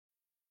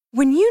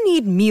When you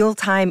need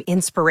mealtime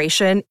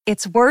inspiration,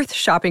 it's worth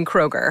shopping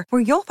Kroger,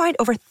 where you'll find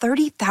over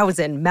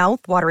 30,000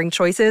 mouth-watering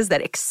choices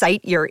that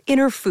excite your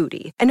inner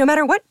foodie. And no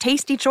matter what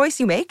tasty choice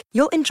you make,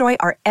 you'll enjoy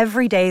our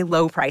everyday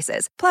low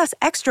prices, plus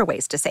extra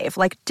ways to save,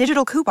 like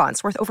digital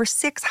coupons worth over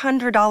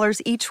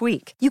 $600 each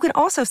week. You can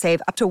also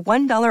save up to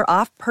 $1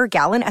 off per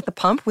gallon at the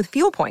pump with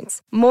fuel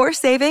points. More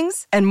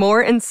savings and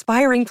more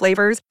inspiring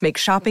flavors make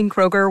shopping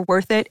Kroger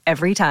worth it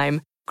every time.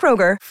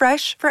 Kroger,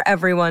 fresh for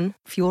everyone.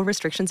 Fuel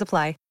restrictions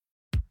apply.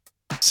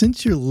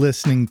 Since you're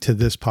listening to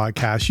this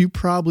podcast, you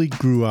probably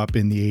grew up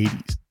in the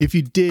 80s. If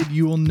you did,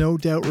 you will no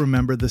doubt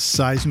remember the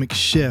seismic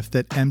shift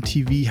that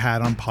MTV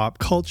had on pop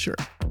culture.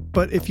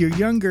 But if you're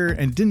younger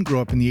and didn't grow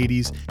up in the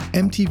 80s,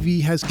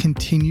 MTV has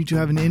continued to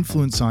have an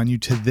influence on you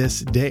to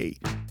this day.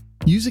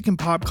 Music and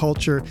pop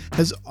culture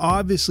has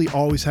obviously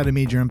always had a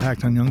major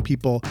impact on young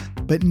people,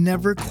 but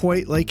never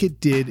quite like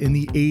it did in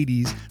the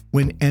 80s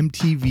when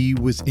MTV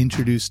was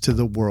introduced to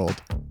the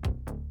world.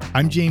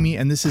 I'm Jamie,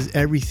 and this is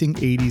Everything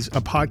 80s, a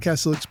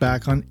podcast that looks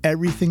back on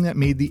everything that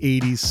made the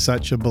 80s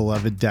such a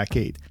beloved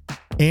decade.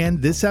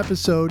 And this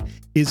episode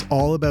is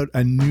all about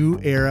a new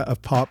era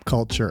of pop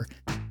culture.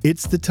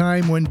 It's the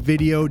time when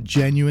video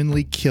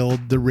genuinely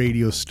killed the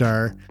radio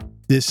star.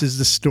 This is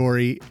the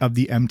story of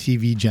the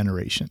MTV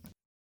generation.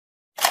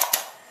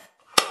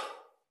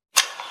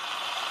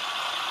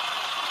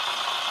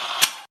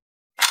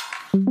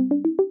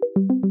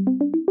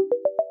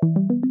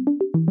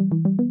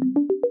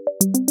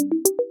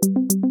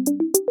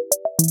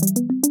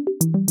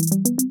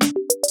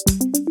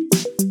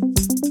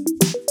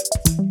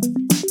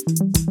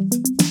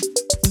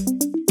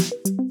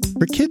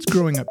 For kids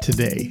growing up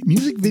today,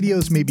 music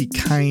videos may be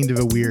kind of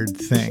a weird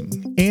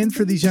thing. And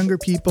for these younger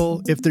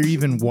people, if they're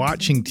even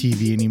watching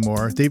TV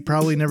anymore, they've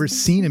probably never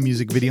seen a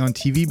music video on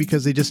TV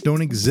because they just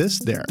don't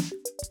exist there.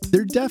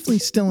 They're definitely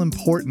still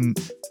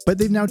important, but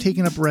they've now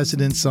taken up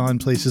residence on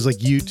places like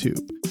YouTube.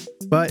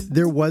 But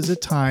there was a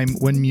time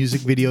when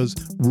music videos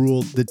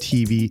ruled the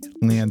TV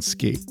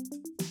landscape.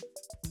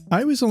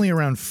 I was only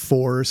around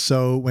 4 or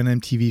so when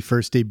MTV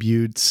first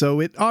debuted, so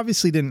it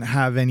obviously didn't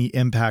have any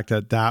impact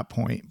at that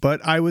point, but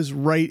I was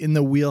right in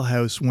the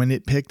wheelhouse when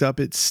it picked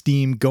up its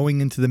steam going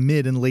into the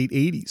mid and late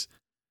 80s.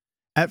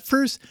 At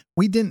first,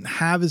 we didn't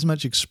have as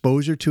much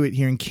exposure to it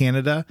here in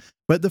Canada,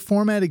 but the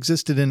format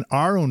existed in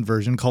our own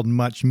version called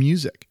Much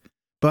Music.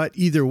 But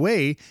either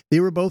way,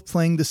 they were both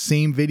playing the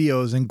same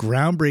videos and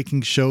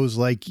groundbreaking shows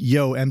like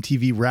Yo!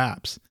 MTV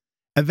Raps.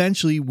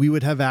 Eventually, we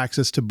would have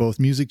access to both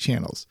music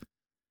channels.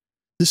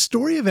 The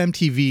story of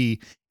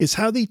MTV is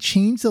how they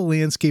changed the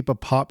landscape of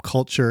pop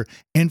culture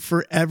and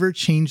forever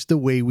changed the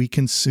way we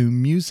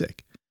consume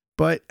music.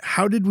 But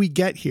how did we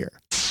get here?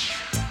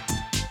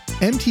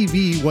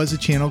 MTV was a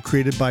channel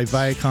created by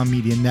Viacom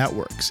Media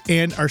Networks,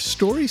 and our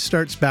story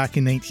starts back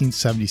in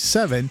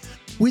 1977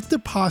 with the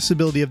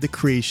possibility of the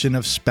creation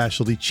of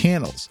specialty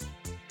channels.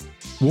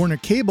 Warner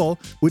Cable,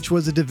 which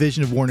was a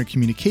division of Warner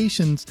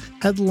Communications,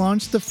 had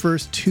launched the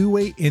first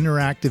two-way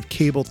interactive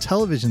cable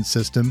television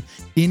system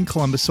in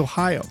Columbus,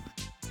 Ohio.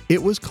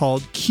 It was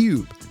called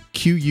Cube,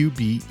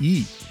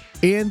 Q-U-B-E,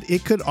 and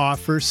it could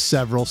offer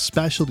several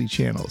specialty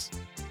channels.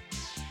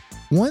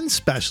 One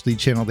specialty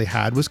channel they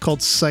had was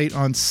called Sight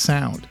on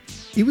Sound.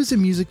 It was a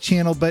music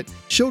channel but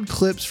showed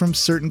clips from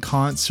certain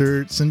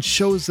concerts and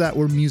shows that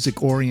were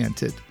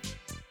music-oriented.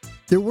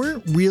 There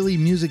weren't really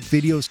music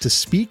videos to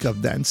speak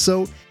of then,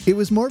 so it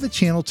was more of a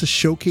channel to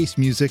showcase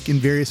music in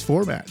various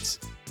formats.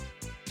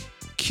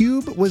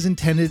 Cube was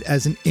intended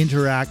as an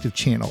interactive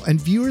channel,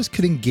 and viewers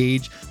could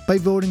engage by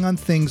voting on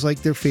things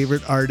like their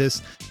favorite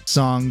artists,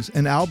 songs,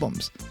 and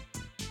albums.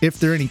 If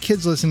there are any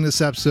kids listening to this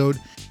episode,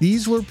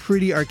 these were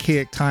pretty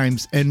archaic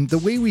times, and the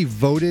way we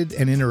voted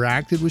and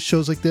interacted with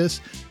shows like this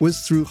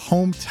was through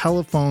home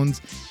telephones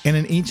and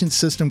an ancient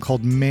system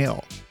called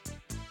mail.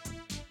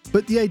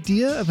 But the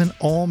idea of an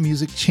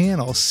all-music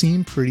channel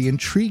seemed pretty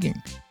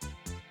intriguing.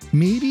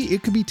 Maybe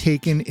it could be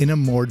taken in a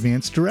more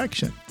advanced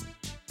direction.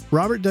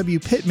 Robert W.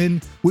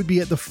 Pittman would be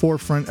at the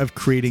forefront of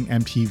creating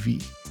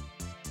MTV.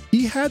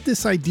 He had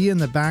this idea in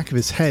the back of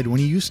his head when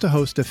he used to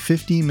host a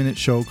 15-minute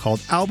show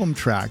called Album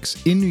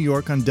Tracks in New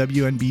York on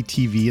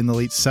WNB-TV in the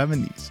late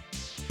 70s.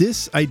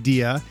 This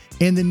idea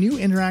and the new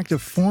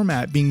interactive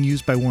format being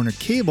used by Warner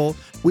Cable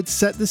would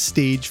set the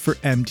stage for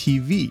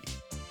MTV.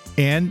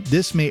 And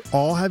this may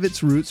all have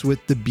its roots with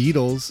the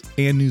Beatles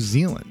and New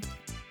Zealand.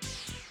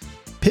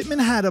 Pittman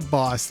had a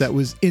boss that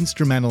was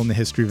instrumental in the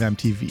history of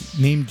MTV,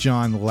 named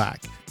John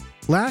Lack.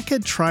 Lack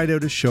had tried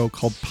out a show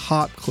called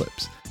Pop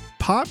Clips.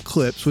 Pop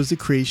Clips was the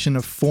creation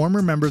of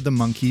former member of the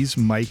Monkees,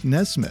 Mike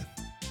Nesmith.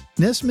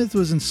 Nesmith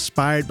was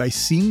inspired by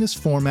seeing this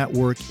format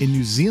work in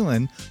New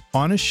Zealand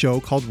on a show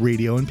called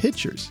Radio and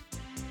Pictures.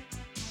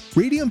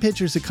 Radio and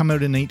Pictures had come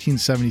out in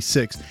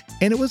 1976,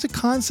 and it was a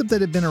concept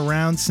that had been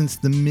around since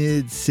the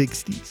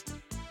mid-60s.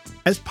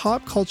 As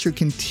pop culture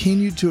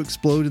continued to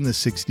explode in the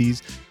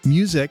 60s,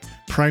 music,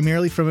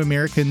 primarily from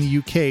America and the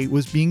UK,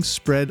 was being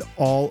spread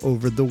all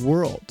over the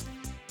world.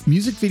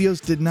 Music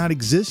videos did not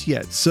exist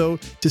yet, so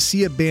to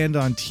see a band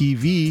on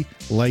TV,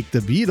 like the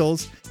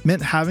Beatles,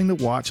 meant having to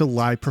watch a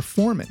live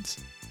performance.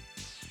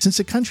 Since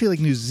a country like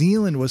New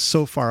Zealand was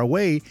so far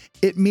away,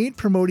 it made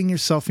promoting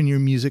yourself and your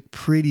music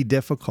pretty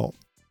difficult.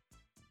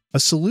 A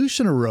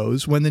solution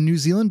arose when the New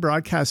Zealand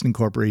Broadcasting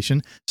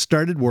Corporation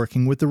started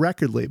working with the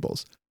record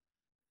labels.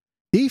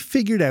 They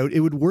figured out it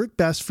would work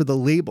best for the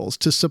labels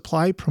to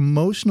supply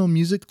promotional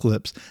music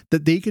clips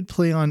that they could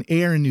play on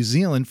air in New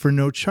Zealand for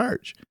no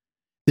charge.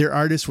 Their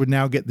artists would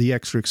now get the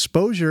extra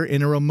exposure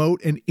in a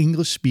remote and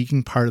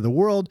English-speaking part of the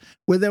world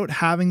without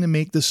having to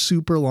make the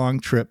super long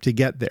trip to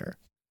get there.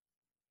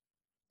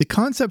 The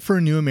concept for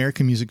a new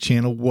American music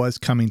channel was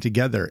coming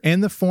together,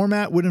 and the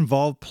format would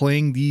involve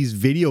playing these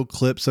video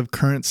clips of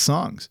current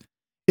songs.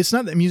 It's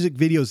not that music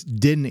videos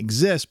didn't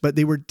exist, but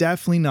they were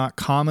definitely not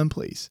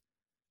commonplace.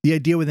 The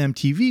idea with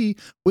MTV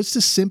was to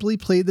simply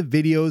play the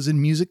videos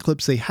and music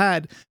clips they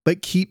had,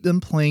 but keep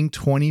them playing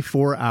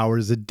 24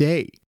 hours a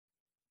day.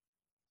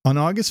 On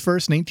August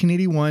 1st,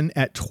 1981,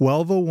 at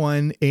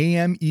 12:01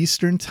 a.m.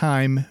 Eastern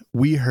Time,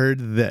 we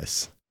heard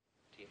this.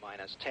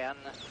 T-minus 10,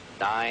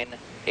 9,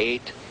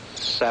 8,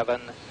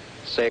 7,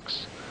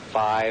 6,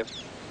 5,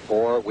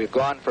 4. We've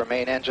gone for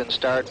main engine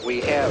start.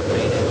 We have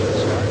main engine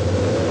start.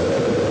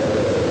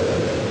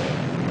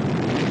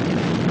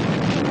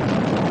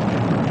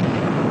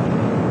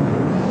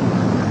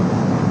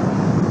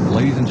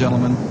 Ladies and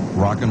gentlemen,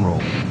 rock and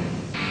roll.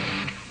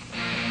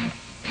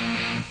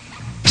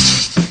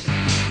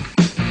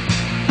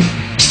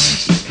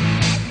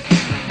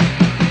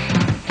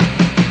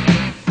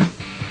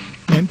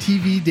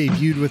 MTV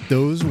debuted with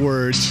those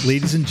words,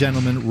 ladies and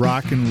gentlemen,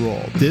 rock and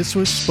roll. This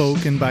was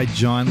spoken by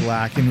John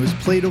Lack and was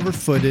played over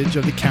footage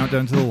of the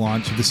countdown to the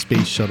launch of the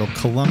space shuttle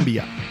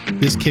Columbia.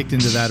 This kicked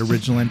into that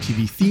original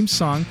MTV theme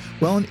song,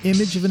 while an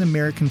image of an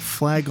American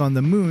flag on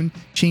the moon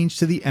changed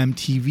to the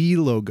MTV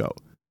logo.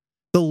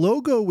 The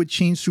logo would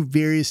change through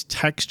various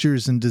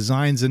textures and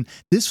designs, and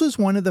this was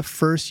one of the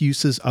first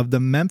uses of the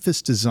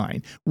Memphis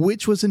design,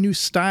 which was a new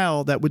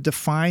style that would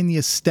define the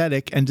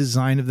aesthetic and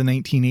design of the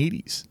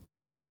 1980s.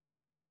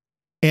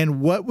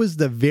 And what was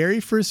the very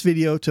first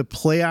video to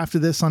play after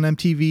this on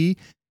MTV?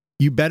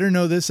 You better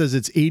know this, as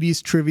it's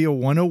 80s Trivia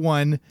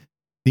 101.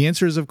 The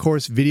answer is, of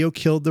course, Video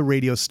Killed the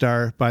Radio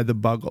Star by the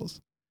Buggles.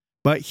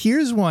 But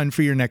here's one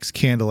for your next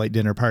candlelight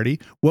dinner party.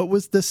 What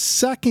was the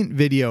second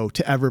video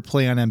to ever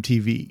play on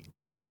MTV?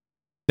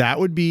 That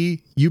would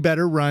be You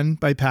Better Run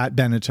by Pat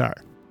Benatar.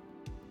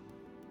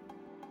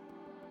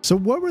 So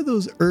what were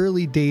those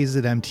early days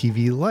at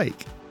MTV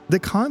like? The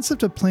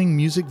concept of playing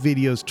music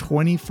videos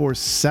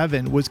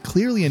 24/7 was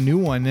clearly a new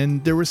one,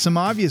 and there were some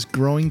obvious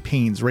growing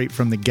pains right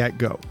from the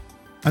get-go.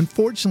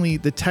 Unfortunately,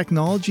 the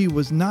technology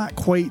was not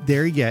quite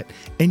there yet,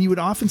 and you would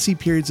often see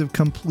periods of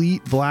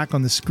complete black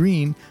on the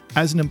screen,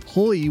 as an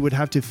employee would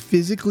have to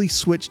physically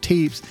switch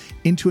tapes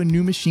into a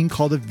new machine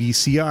called a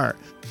VCR.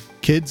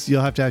 Kids,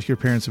 you'll have to ask your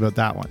parents about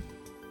that one.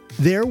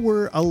 There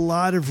were a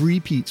lot of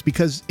repeats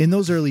because in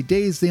those early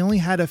days, they only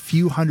had a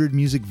few hundred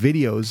music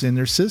videos in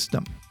their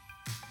system.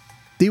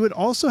 They would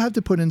also have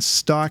to put in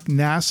stock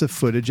NASA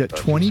footage at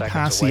 20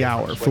 past the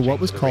hour for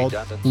what was called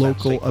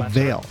local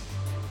avail.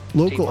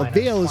 Local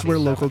avail is where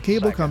local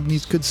cable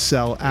companies could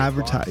sell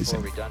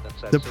advertising.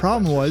 The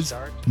problem was,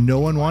 no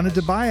one wanted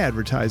to buy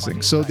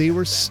advertising, so they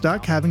were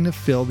stuck having to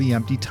fill the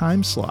empty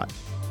time slot.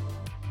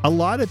 A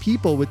lot of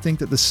people would think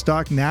that the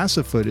stock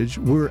NASA footage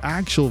were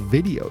actual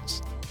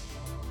videos.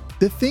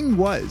 The thing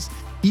was,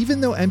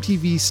 even though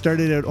MTV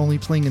started out only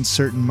playing in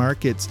certain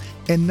markets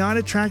and not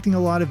attracting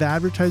a lot of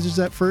advertisers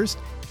at first,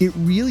 it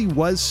really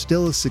was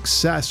still a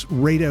success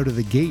right out of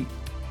the gate.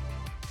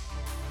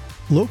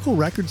 Local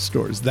record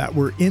stores that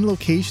were in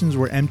locations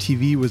where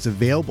MTV was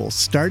available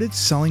started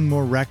selling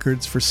more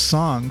records for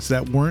songs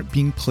that weren't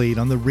being played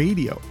on the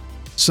radio.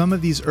 Some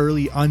of these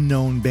early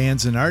unknown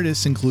bands and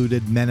artists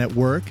included Men at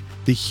Work,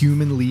 The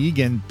Human League,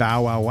 and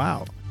Bow Wow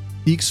Wow.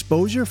 The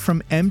exposure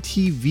from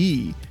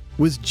MTV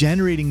was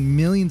generating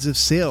millions of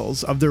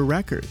sales of their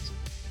records.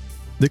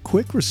 The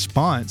quick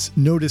response,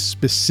 noticed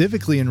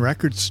specifically in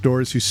record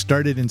stores who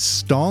started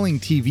installing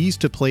TVs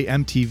to play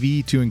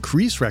MTV to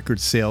increase record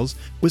sales,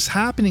 was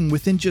happening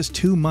within just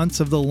 2 months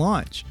of the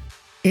launch.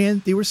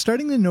 And they were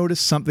starting to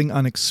notice something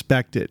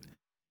unexpected.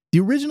 The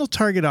original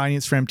target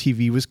audience for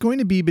MTV was going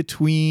to be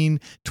between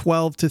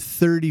 12 to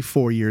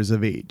 34 years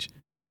of age.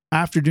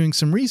 After doing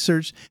some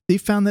research, they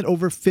found that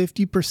over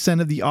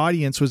 50% of the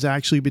audience was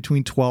actually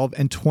between 12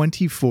 and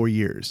 24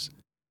 years.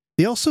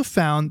 They also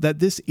found that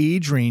this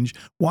age range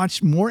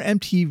watched more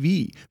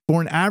MTV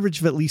for an average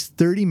of at least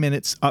 30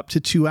 minutes up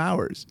to 2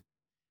 hours.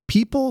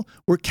 People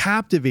were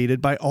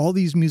captivated by all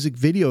these music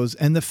videos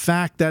and the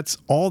fact that's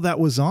all that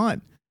was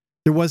on.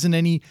 There wasn't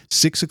any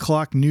 6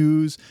 o'clock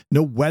news,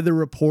 no weather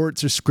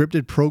reports or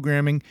scripted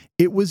programming.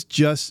 It was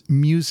just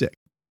music.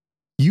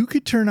 You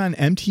could turn on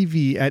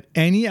MTV at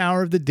any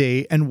hour of the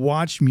day and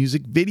watch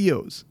music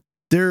videos.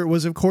 There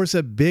was, of course,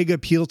 a big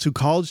appeal to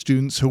college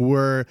students who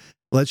were,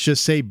 let's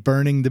just say,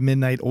 burning the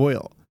midnight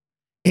oil.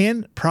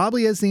 And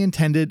probably as they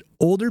intended,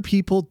 older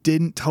people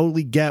didn't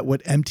totally get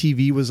what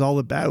MTV was all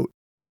about.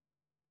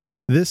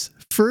 This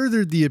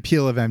furthered the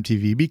appeal of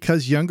MTV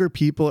because younger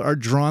people are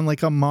drawn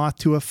like a moth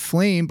to a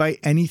flame by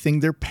anything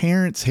their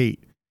parents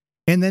hate.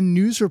 And then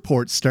news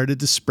reports started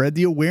to spread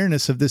the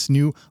awareness of this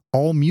new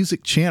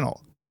all-music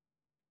channel.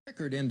 The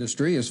record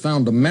industry has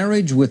found a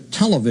marriage with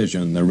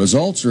television. The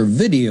results are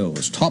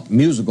videos, top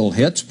musical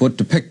hits put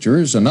to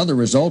pictures. Another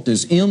result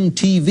is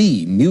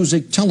MTV,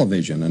 Music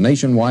Television, a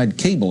nationwide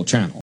cable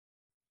channel.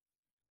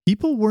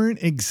 People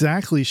weren't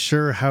exactly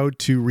sure how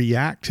to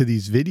react to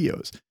these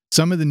videos.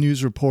 Some of the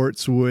news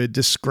reports would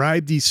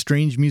describe these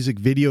strange music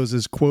videos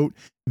as, quote,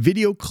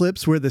 video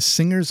clips where the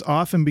singers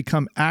often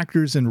become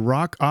actors in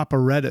rock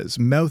operettas,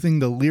 mouthing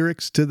the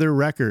lyrics to their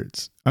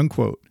records,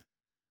 unquote.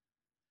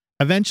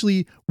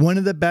 Eventually, one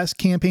of the best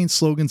campaign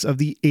slogans of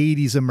the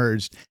 80s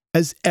emerged,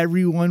 as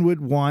everyone would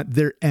want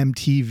their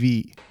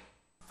MTV.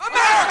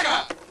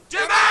 America!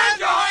 Demand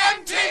your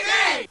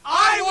MTV!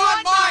 I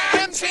want my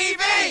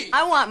MTV!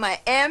 I want my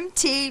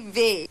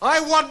MTV. I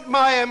want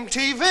my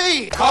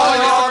MTV! Call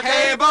your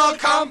cable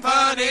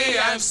company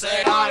and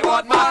say, I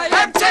want my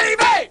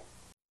MTV!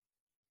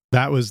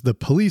 That was the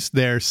Police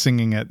there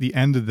singing at the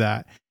end of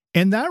that.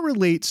 And that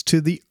relates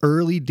to the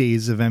early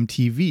days of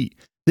MTV.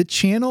 The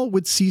channel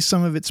would see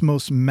some of its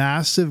most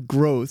massive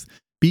growth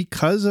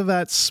because of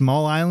that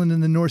small island in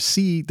the North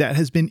Sea that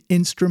has been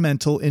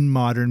instrumental in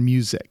modern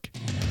music.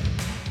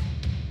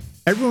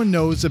 Everyone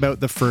knows about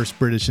the first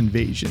British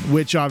invasion,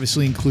 which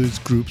obviously includes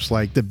groups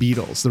like the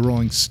Beatles, the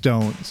Rolling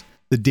Stones,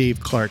 the Dave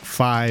Clark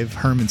Five,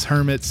 Herman's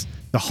Hermits,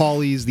 the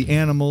Hollies, the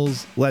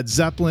Animals, Led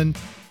Zeppelin.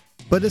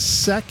 But a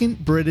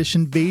second British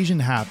invasion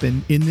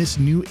happened in this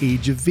new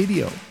age of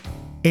video,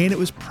 and it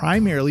was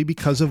primarily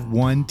because of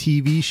one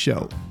TV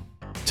show,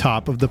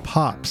 Top of the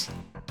Pops.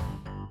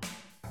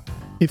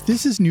 If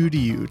this is new to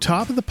you,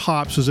 Top of the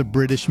Pops was a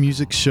British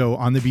music show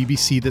on the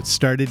BBC that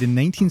started in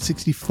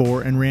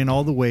 1964 and ran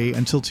all the way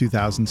until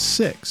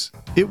 2006.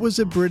 It was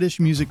a British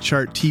music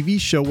chart TV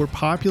show where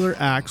popular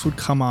acts would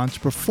come on to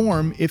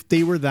perform if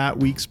they were that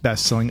week's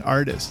best-selling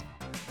artist.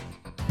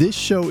 This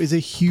show is a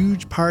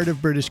huge part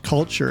of British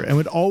culture and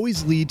would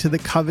always lead to the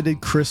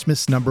coveted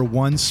Christmas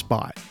 #1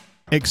 spot.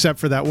 Except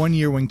for that one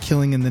year when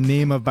Killing in the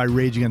Name of by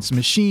Rage Against the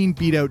Machine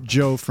beat out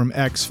Joe from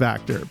X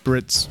Factor.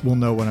 Brits will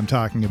know what I'm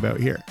talking about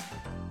here.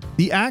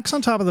 The acts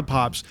on Top of the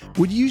Pops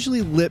would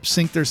usually lip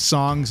sync their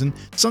songs and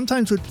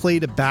sometimes would play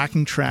to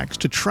backing tracks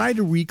to try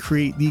to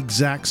recreate the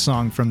exact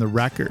song from the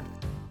record.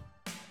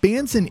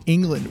 Bands in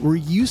England were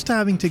used to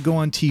having to go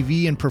on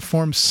TV and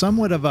perform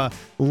somewhat of a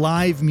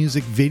live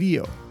music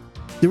video.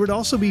 There would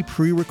also be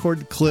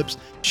pre-recorded clips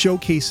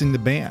showcasing the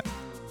band.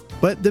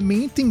 But the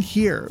main thing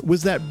here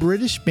was that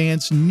British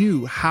bands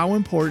knew how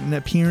important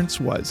appearance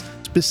was,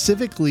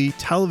 specifically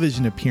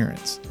television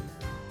appearance.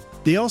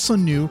 They also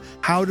knew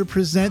how to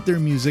present their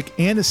music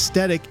and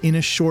aesthetic in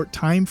a short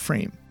time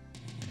frame.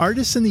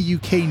 Artists in the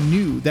UK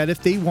knew that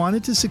if they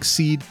wanted to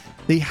succeed,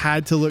 they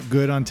had to look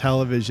good on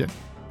television.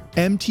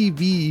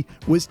 MTV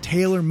was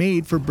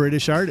tailor-made for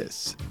British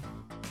artists.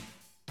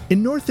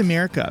 In North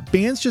America,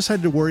 bands just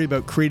had to worry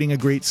about creating a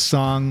great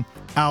song,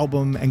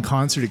 album, and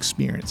concert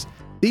experience.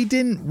 They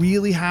didn't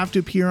really have to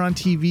appear on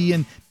TV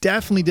and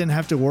definitely didn't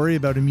have to worry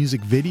about a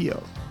music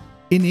video.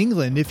 In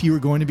England, if you were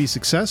going to be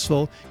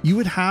successful, you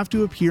would have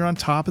to appear on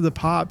Top of the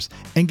Pops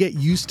and get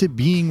used to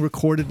being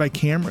recorded by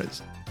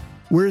cameras.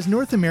 Whereas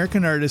North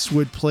American artists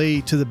would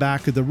play to the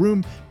back of the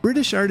room,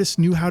 British artists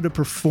knew how to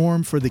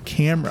perform for the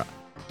camera.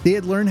 They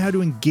had learned how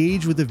to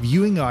engage with a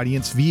viewing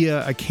audience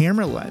via a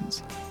camera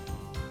lens.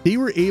 They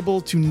were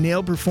able to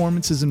nail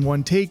performances in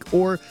one take,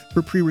 or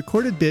for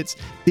pre-recorded bits,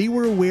 they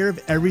were aware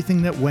of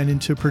everything that went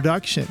into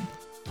production.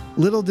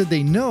 Little did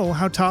they know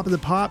how Top of the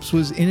Pops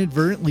was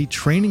inadvertently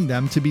training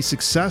them to be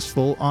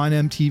successful on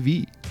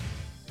MTV.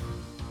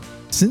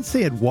 Since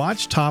they had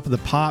watched Top of the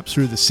Pops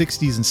through the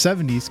 60s and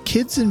 70s,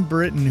 kids in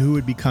Britain who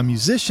would become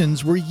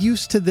musicians were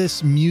used to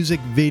this music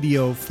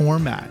video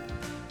format.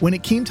 When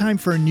it came time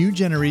for a new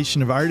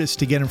generation of artists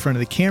to get in front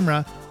of the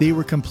camera, they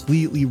were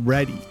completely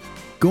ready.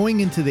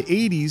 Going into the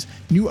 80s,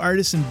 new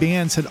artists and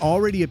bands had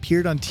already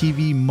appeared on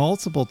TV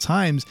multiple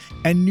times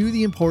and knew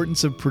the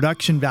importance of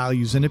production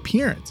values and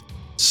appearance.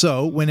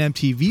 So, when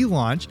MTV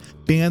launched,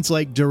 bands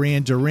like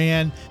Duran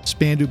Duran,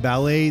 Spandau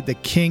Ballet, The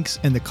Kinks,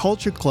 and The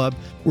Culture Club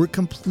were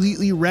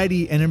completely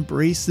ready and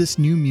embraced this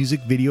new music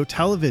video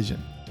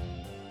television.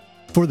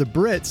 For the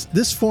Brits,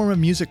 this form of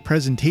music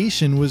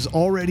presentation was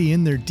already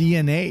in their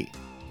DNA.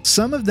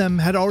 Some of them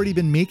had already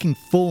been making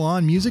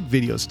full-on music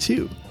videos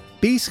too.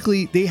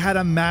 Basically, they had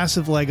a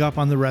massive leg up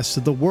on the rest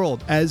of the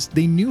world, as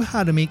they knew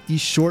how to make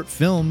these short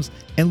films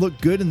and look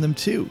good in them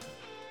too.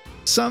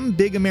 Some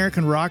big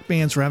American rock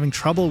bands were having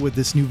trouble with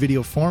this new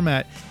video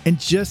format and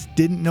just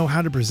didn't know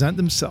how to present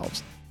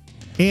themselves.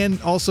 And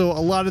also, a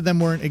lot of them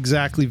weren't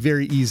exactly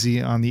very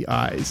easy on the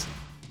eyes.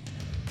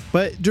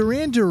 But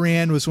Duran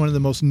Duran was one of the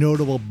most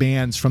notable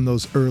bands from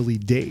those early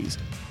days.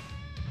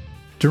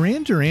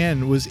 Duran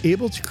Duran was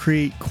able to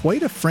create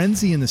quite a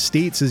frenzy in the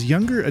States, as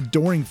younger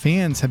adoring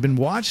fans had been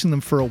watching them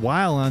for a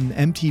while on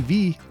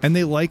MTV and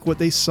they liked what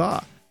they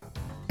saw.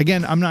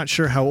 Again, I'm not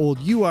sure how old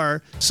you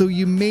are, so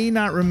you may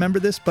not remember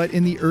this, but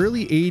in the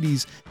early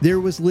 80s, there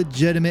was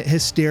legitimate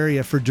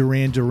hysteria for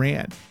Duran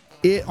Duran.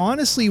 It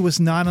honestly was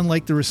not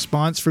unlike the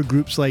response for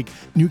groups like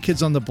New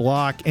Kids on the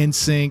Block,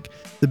 NSYNC,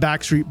 the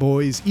Backstreet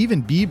Boys,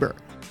 even Bieber.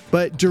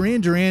 But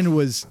Duran Duran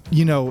was,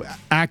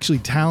 actually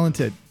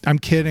talented. I'm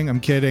kidding.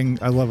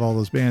 I love all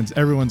those bands.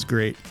 Everyone's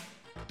great.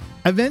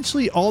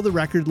 Eventually, all the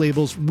record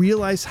labels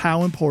realized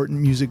how important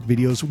music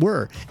videos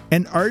were,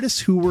 and artists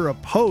who were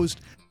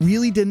opposed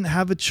really didn't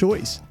have a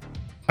choice.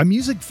 A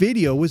music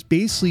video was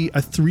basically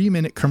a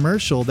 3-minute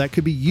commercial that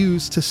could be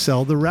used to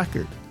sell the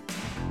record.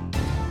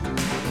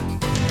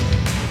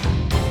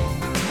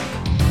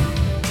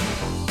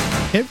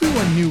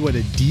 Everyone knew what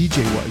a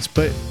DJ was,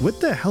 but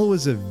what the hell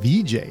was a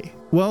VJ?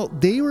 Well,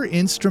 they were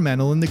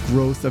instrumental in the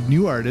growth of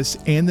new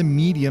artists and the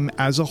medium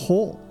as a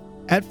whole.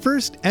 At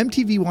first,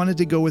 MTV wanted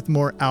to go with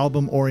more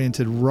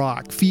album-oriented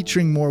rock,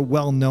 featuring more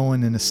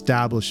well-known and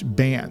established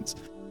bands.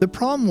 The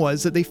problem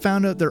was that they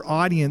found out their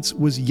audience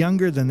was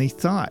younger than they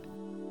thought.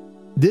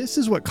 This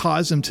is what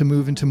caused them to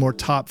move into more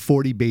top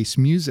 40-based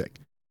music.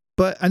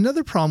 But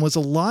another problem was a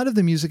lot of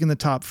the music in the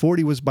top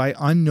 40 was by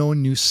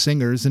unknown new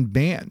singers and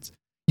bands.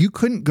 You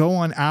couldn't go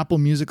on Apple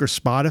Music or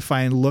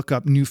Spotify and look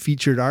up new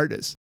featured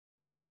artists.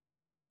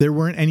 There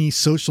weren't any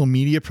social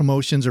media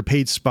promotions or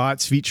paid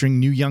spots featuring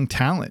new young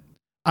talent.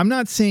 I'm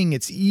not saying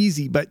it's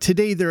easy, but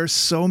today there are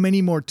so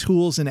many more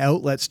tools and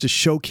outlets to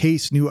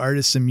showcase new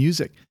artists and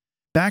music.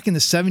 Back in the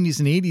 70s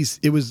and 80s,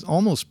 it was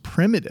almost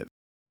primitive.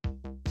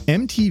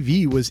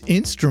 MTV was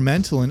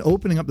instrumental in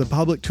opening up the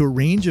public to a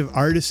range of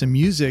artists and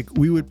music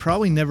we would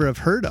probably never have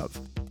heard of.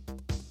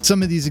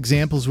 Some of these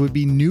examples would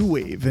be new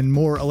wave and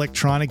more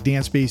electronic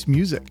dance-based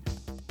music.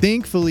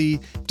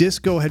 Thankfully,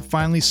 disco had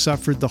finally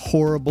suffered the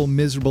horrible,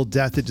 miserable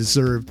death it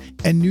deserved,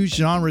 and new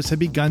genres had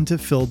begun to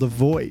fill the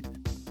void.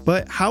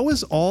 But how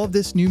was all of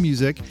this new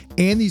music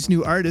and these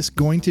new artists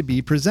going to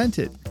be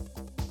presented?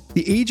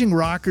 The aging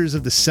rockers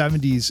of the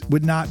 70s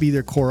would not be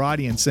their core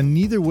audience, and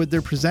neither would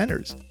their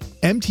presenters.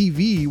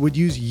 MTV would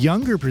use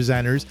younger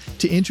presenters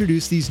to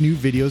introduce these new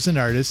videos and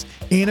artists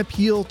and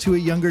appeal to a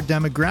younger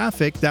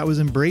demographic that was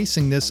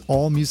embracing this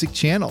all-music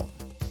channel.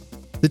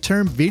 The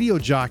term video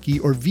jockey,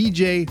 or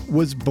VJ,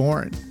 was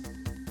born.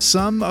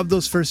 Some of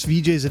those first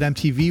VJs at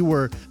MTV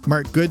were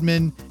Mark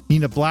Goodman,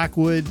 Nina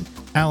Blackwood,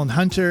 Alan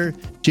Hunter,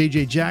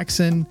 JJ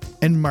Jackson,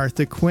 and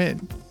Martha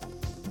Quinn.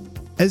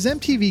 As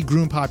MTV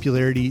grew in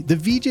popularity, the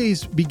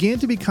VJs began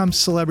to become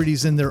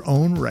celebrities in their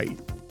own right.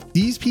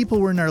 These people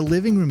were in our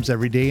living rooms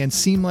every day and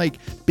seemed like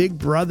big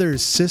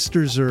brothers,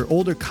 sisters, or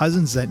older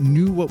cousins that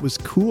knew what was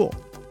cool.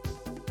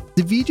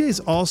 The VJs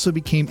also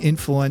became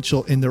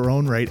influential in their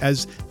own right,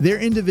 as their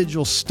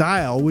individual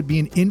style would be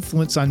an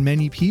influence on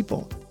many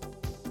people.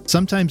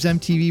 Sometimes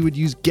MTV would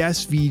use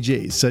guest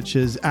VJs such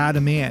as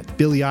Adam Ant,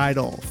 Billy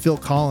Idol, Phil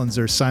Collins,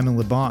 or Simon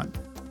Le Bon.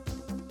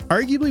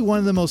 Arguably one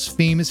of the most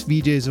famous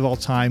VJs of all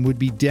time would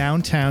be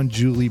Downtown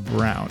Julie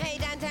Brown.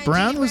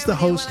 Brown was the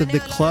host of the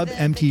Club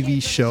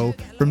MTV show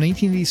from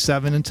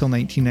 1987 until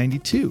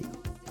 1992.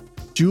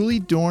 Julie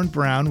Dorn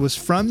Brown was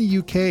from the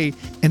UK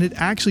and had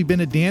actually been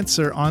a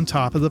dancer on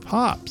Top of the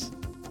Pops.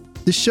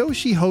 The show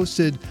she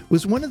hosted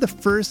was one of the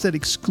first that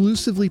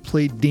exclusively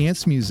played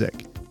dance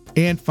music.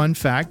 And fun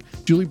fact,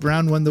 Julie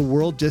Brown won the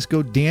World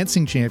Disco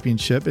Dancing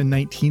Championship in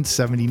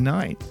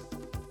 1979.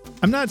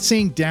 I'm not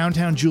saying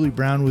Downtown Julie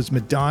Brown was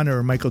Madonna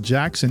or Michael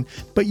Jackson,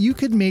 but you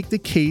could make the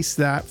case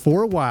that,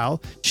 for a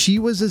while, she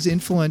was as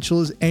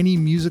influential as any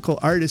musical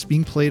artist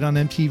being played on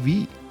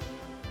MTV.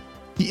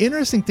 The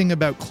interesting thing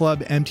about Club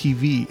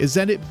MTV is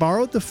that it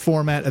borrowed the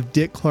format of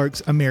Dick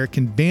Clark's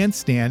American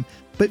Bandstand,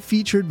 but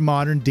featured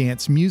modern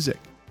dance music.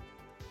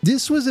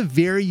 This was a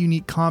very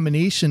unique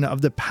combination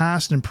of the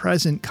past and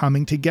present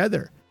coming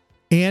together,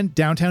 and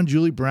Downtown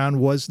Julie Brown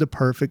was the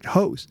perfect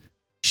host.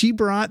 She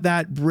brought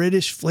that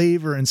British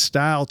flavor and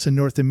style to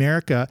North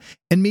America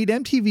and made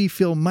MTV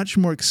feel much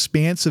more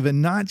expansive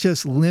and not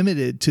just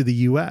limited to the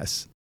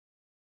US.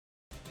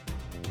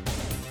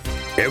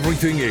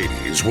 Everything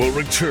 80s will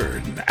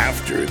return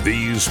after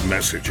these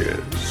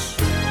messages.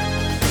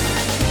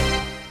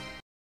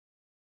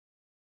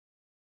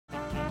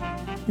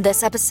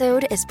 This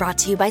episode is brought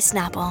to you by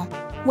Snapple.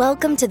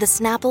 Welcome to the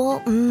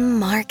Snapple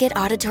Market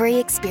Auditory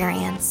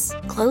Experience.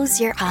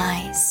 Close your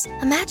eyes.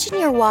 Imagine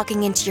you're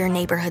walking into your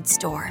neighborhood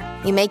store.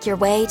 You make your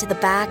way to the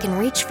back and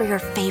reach for your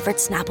favorite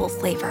Snapple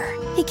flavor.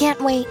 You can't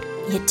wait.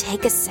 You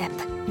take a sip.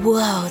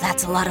 Whoa,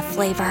 that's a lot of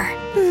flavor.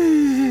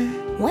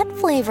 What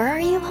flavor are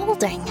you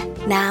holding?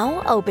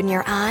 Now open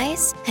your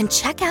eyes and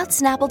check out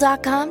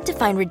Snapple.com to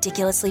find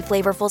ridiculously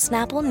flavorful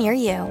Snapple near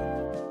you.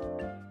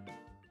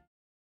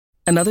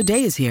 Another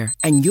day is here,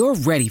 and you're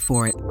ready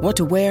for it. What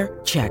to wear?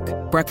 Check.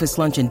 Breakfast,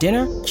 lunch, and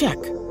dinner?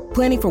 Check.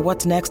 Planning for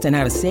what's next and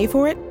how to save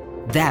for it?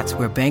 That's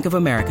where Bank of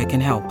America can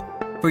help.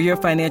 For your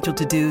financial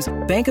to-dos,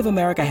 Bank of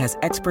America has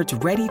experts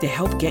ready to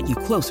help get you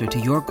closer to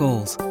your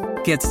goals.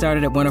 Get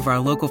started at one of our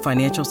local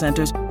financial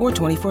centers or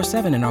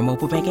 24/7 in our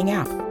mobile banking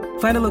app.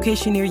 Find a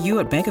location near you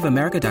at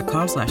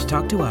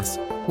bankofamerica.com/talktous.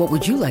 What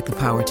would you like the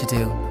power to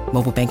do?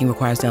 Mobile banking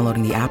requires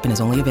downloading the app and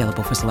is only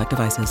available for select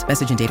devices.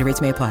 Message and data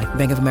rates may apply.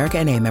 Bank of America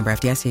N.A., member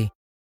FDIC.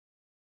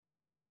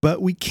 But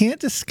we can't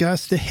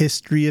discuss the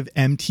history of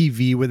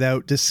MTV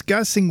without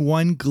discussing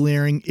one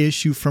glaring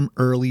issue from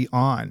early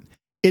on.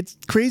 It's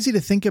crazy to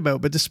think about,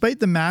 but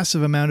despite the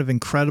massive amount of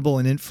incredible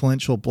and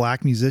influential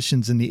black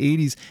musicians in the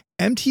 80s,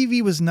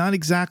 MTV was not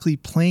exactly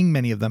playing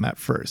many of them at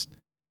first.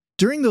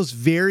 During those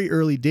very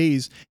early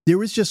days, there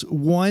was just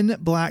one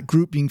black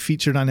group being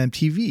featured on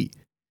MTV.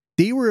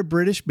 They were a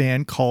British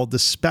band called The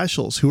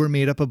Specials, who were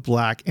made up of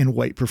black and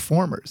white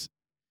performers.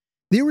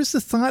 There was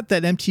the thought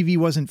that MTV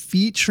wasn't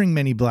featuring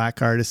many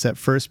black artists at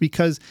first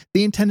because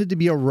they intended to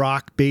be a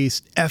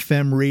rock-based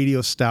FM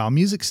radio-style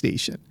music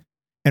station.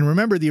 And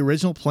remember, the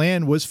original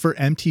plan was for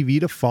MTV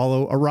to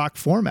follow a rock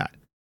format.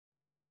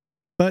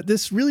 But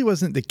this really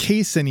wasn't the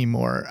case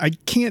anymore. I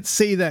can't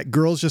say that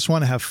Girls Just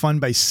Want to Have Fun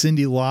by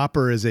Cyndi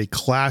Lauper is a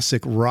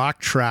classic rock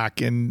track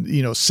and,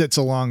 sits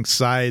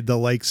alongside the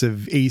likes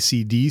of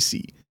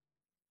AC/DC.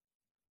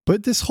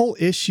 But this whole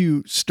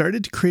issue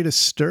started to create a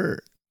stir.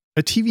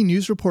 A TV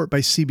news report by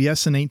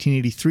CBS in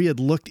 1983 had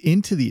looked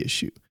into the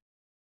issue.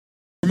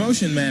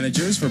 Promotion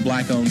managers for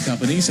black-owned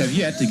companies have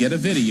yet to get a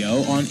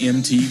video on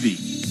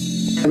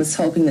MTV. I was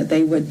hoping that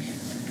they would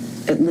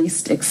at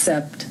least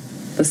accept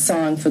the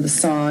song for the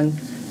song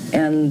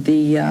and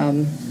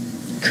the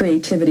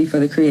creativity for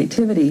the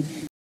creativity.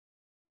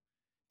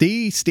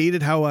 They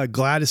stated how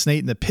Gladys Knight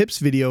and the Pips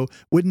video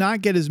would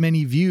not get as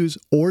many views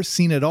or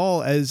seen at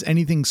all as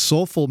anything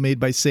soulful made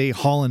by, say,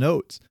 Hall &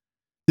 Oates.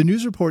 The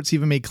news reports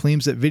even made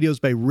claims that videos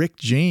by Rick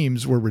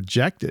James were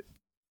rejected.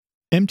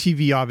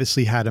 MTV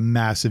obviously had a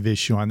massive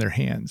issue on their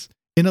hands.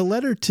 In a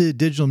letter to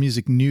Digital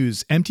Music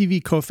News,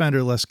 MTV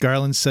co-founder Les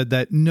Garland said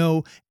that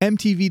no,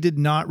 MTV did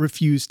not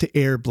refuse to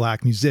air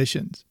black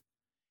musicians.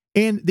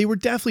 And they were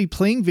definitely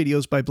playing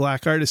videos by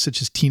black artists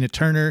such as Tina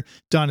Turner,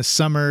 Donna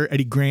Summer,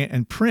 Eddie Grant,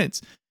 and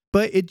Prince,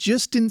 but it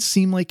just didn't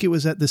seem like it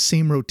was at the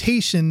same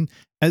rotation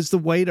as the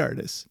white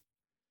artists.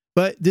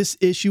 But this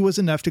issue was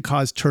enough to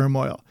cause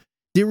turmoil.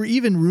 There were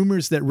even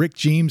rumors that Rick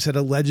James had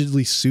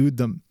allegedly sued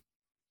them.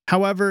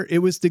 However, it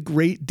was the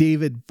great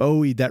David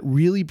Bowie that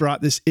really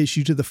brought this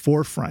issue to the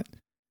forefront.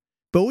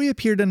 Bowie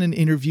appeared on an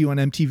interview on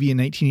MTV in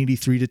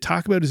 1983 to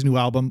talk about his new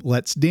album,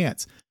 Let's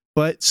Dance,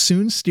 but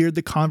soon steered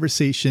the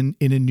conversation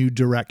in a new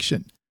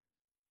direction.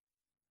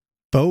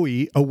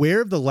 Bowie,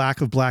 aware of the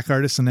lack of black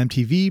artists on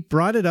MTV,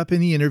 brought it up in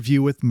the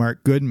interview with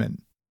Mark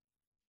Goodman.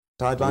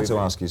 I'd like to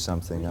ask you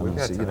something. All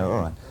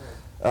right.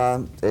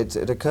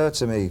 It occurred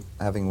to me,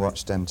 having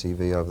watched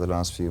MTV over the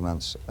last few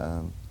months,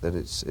 that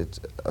it's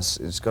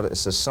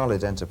a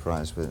solid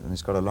enterprise and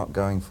it's got a lot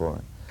going for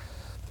it.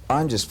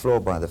 I'm just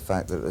floored by the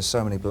fact that there's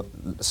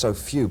so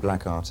few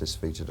black artists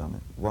featured on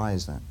it. Why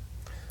is that?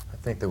 I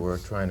think that we're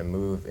trying to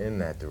move in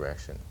that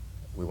direction.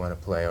 We want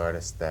to play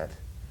artists that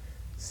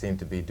seem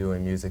to be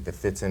doing music that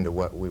fits into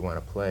what we want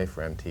to play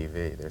for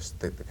MTV.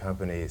 The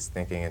company is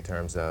thinking in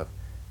terms of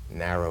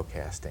narrow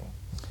casting.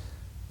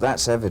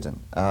 That's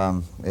evident.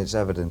 It's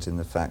evident in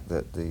the fact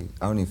that the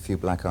only few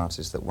black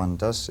artists that one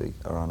does see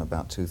are on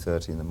about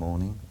 2:30 in the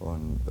morning or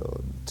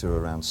to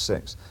around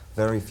 6.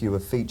 Very few are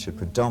featured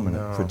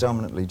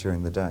predominantly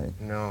during the day.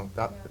 No,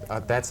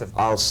 that's a...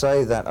 I'll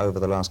say that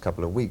over the last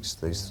couple of weeks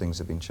these things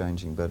have been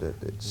changing, but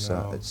it's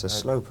a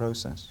slow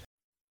process.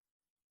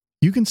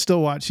 You can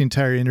still watch the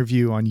entire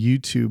interview on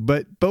YouTube,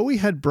 but Bowie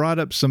had brought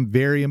up some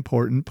very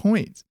important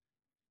points.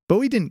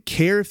 Bowie didn't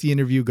care if the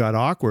interview got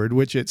awkward,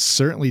 which it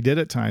certainly did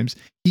at times.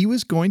 He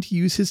was going to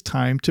use his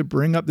time to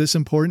bring up this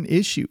important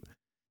issue.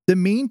 The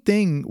main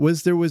thing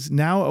was there was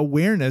now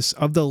awareness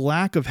of the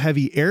lack of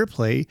heavy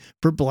airplay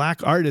for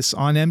black artists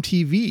on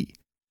MTV.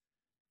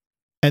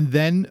 And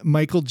then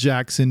Michael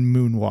Jackson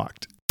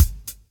moonwalked.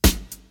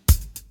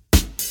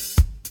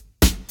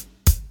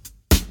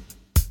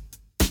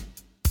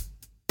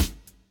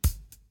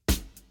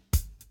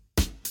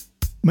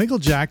 Michael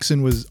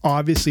Jackson was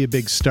obviously a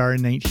big star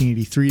in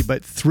 1983,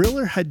 but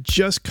Thriller had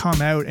just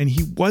come out and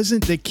he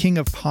wasn't the king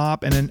of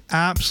pop and an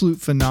absolute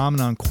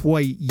phenomenon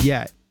quite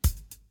yet.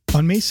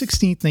 On May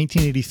 16,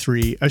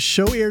 1983, a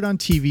show aired on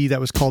TV that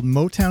was called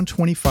Motown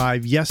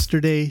 25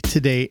 Yesterday,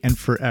 Today, and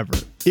Forever.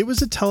 It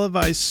was a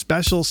televised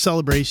special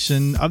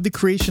celebration of the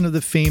creation of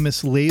the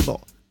famous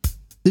label.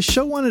 The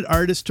show wanted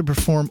artists to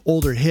perform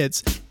older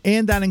hits,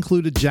 and that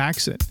included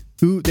Jackson,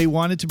 who they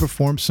wanted to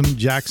perform some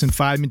Jackson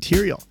 5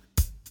 material.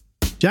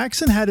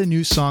 Jackson had a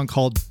new song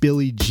called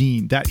Billie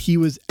Jean that he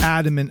was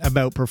adamant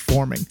about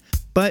performing,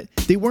 but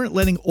they weren't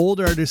letting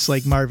old artists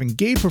like Marvin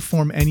Gaye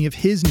perform any of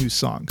his new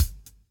songs.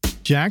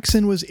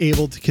 Jackson was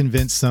able to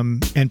convince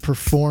them and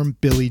perform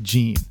Billie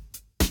Jean.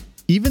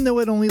 Even though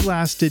it only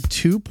lasted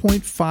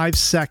 2.5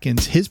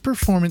 seconds, his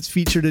performance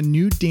featured a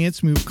new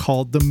dance move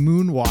called the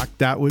moonwalk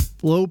that would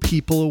blow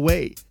people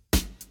away.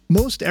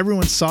 Most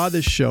everyone saw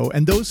this show,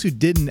 and those who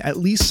didn't at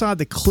least saw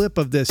the clip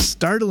of this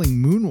startling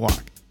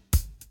moonwalk.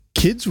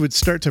 Kids would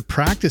start to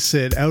practice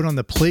it out on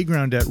the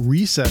playground at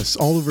recess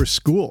all over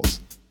schools.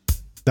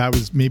 That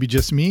was maybe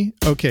just me?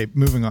 Okay,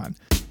 moving on.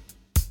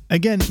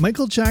 Again,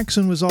 Michael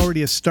Jackson was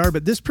already a star,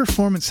 but this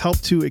performance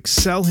helped to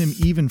excel him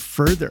even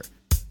further.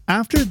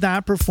 After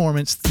that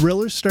performance,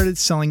 Thriller started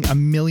selling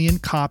 1 million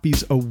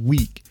copies a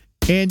week,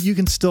 and you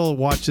can still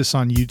watch this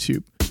on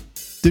YouTube.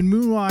 The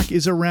moonwalk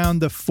is around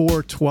the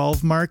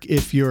 4:12 mark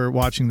if you're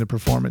watching the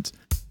performance.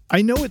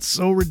 I know it's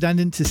so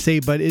redundant to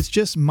say, but it's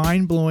just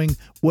mind-blowing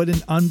what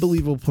an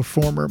unbelievable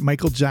performer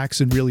Michael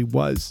Jackson really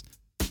was.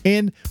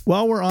 And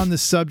while we're on the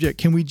subject,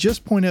 can we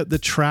just point out the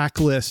track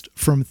list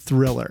from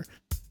Thriller?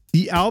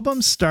 The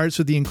album starts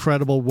with the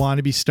incredible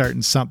Wanna Be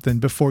Startin' Something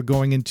before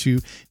going into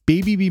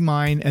Baby Be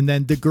Mine and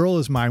then The Girl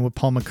Is Mine with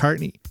Paul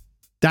McCartney.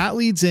 That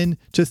leads in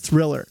to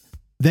Thriller,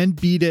 then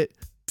Beat It,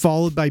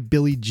 followed by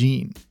Billie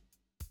Jean.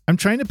 I'm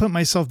trying to put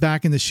myself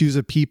back in the shoes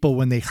of people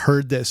when they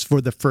heard this for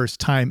the first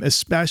time,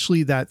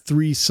 especially that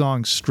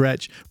 3-song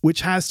stretch,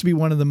 which has to be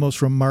one of the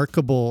most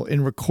remarkable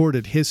in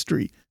recorded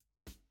history.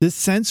 The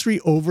sensory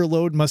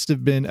overload must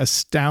have been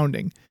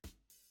astounding.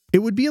 It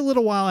would be a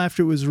little while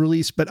after it was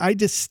released, but I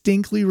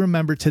distinctly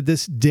remember to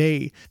this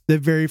day the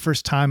very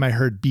first time I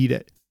heard Beat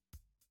It.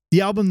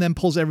 The album then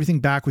pulls everything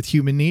back with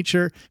Human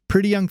Nature,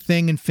 Pretty Young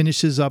Thing, and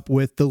finishes up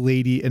with The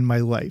Lady in My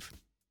Life.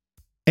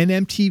 And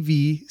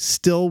MTV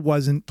still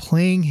wasn't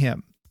playing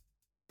him.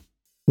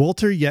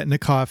 Walter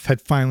Yetnikoff had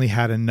finally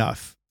had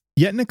enough.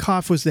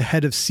 Yetnikoff was the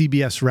head of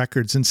CBS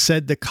Records and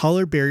said the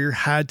color barrier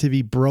had to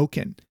be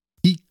broken.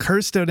 He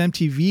cursed out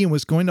MTV and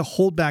was going to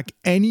hold back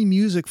any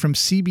music from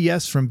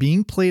CBS from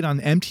being played on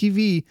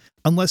MTV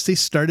unless they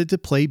started to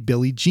play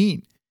Billie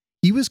Jean.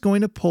 He was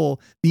going to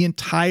pull the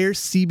entire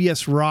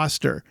CBS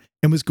roster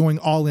and was going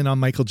all in on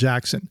Michael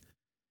Jackson.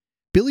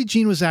 Billie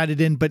Jean was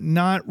added in, but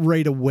not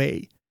right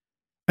away.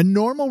 A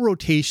normal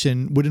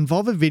rotation would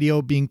involve a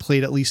video being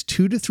played at least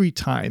 2 to 3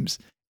 times,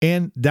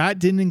 and that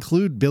didn't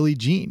include Billie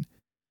Jean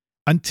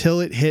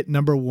until it hit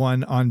number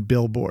 1 on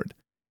Billboard.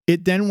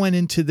 It then went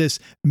into this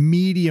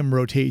medium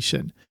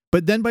rotation,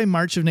 but then by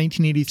March of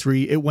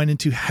 1983, it went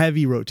into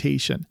heavy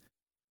rotation.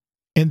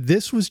 And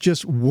this was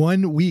just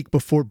 1 week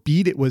before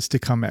Beat It was to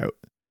come out.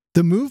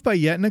 The move by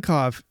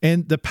Yetnikoff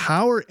and the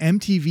power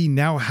MTV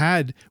now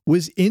had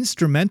was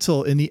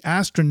instrumental in the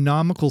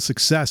astronomical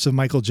success of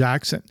Michael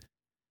Jackson.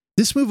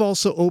 This move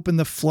also opened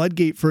the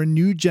floodgate for a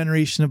new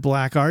generation of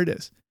black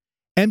artists.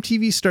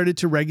 MTV started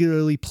to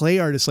regularly play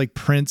artists like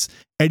Prince,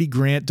 Eddie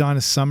Grant,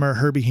 Donna Summer,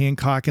 Herbie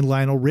Hancock, and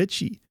Lionel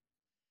Richie.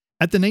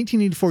 At the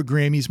 1984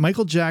 Grammys,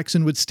 Michael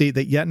Jackson would state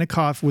that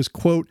Yetnikoff was,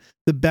 quote,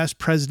 the best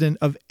president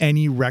of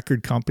any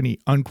record company,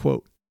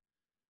 unquote.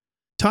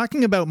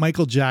 Talking about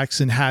Michael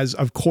Jackson has,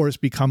 of course,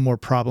 become more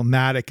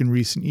problematic in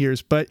recent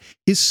years, but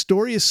his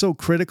story is so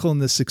critical in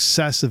the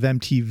success of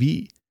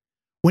MTV.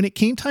 When it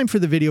came time for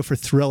the video for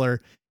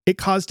Thriller, it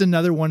caused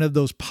another one of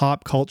those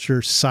pop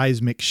culture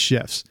seismic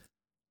shifts.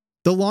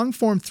 The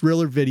long-form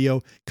Thriller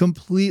video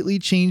completely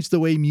changed the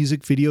way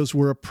music videos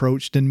were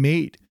approached and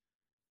made.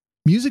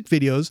 Music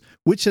videos,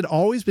 which had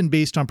always been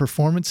based on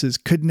performances,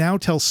 could now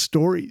tell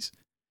stories.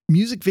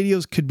 Music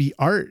videos could be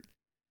art.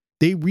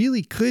 They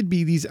really could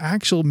be these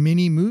actual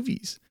mini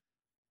movies.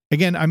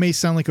 Again, I may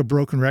sound like a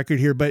broken record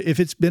here, but if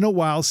it's been a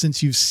while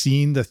since you've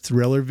seen the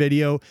Thriller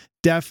video,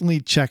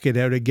 definitely check it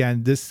out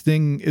again. This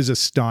thing is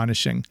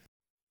astonishing.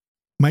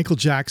 Michael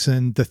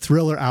Jackson, the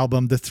Thriller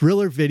album, the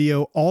Thriller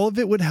video, all of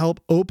it would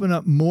help open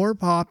up more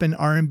pop and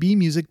R&B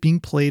music being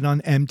played on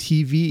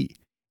MTV.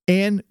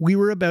 And we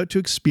were about to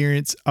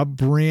experience a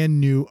brand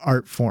new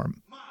art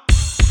form.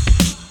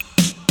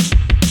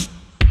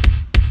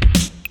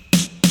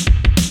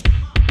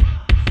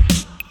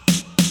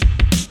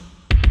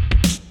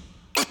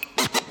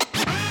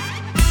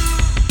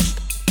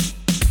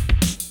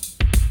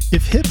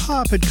 If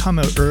hip-hop had come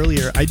out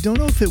earlier, I don't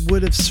know if it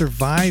would have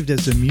survived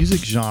as a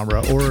music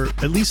genre, or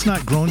at least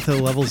not grown to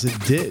the levels it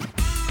did.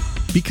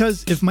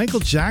 Because if Michael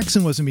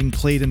Jackson wasn't being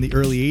played in the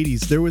early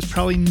 80s, there was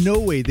probably no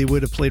way they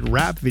would have played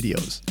rap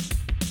videos.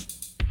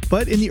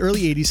 But in the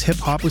early 80s,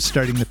 hip-hop was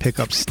starting to pick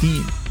up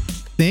steam.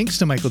 Thanks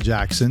to Michael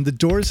Jackson, the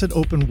doors had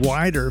opened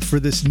wider for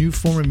this new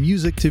form of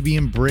music to be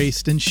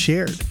embraced and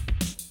shared.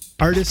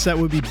 Artists that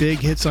would be big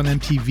hits on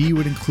MTV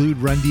would include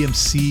Run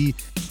DMC,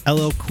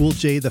 LL Cool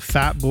J, the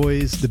Fat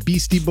Boys, the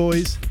Beastie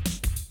Boys.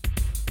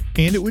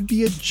 And it would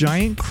be a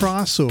giant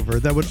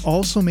crossover that would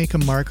also make a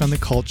mark on the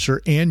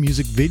culture and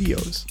music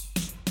videos.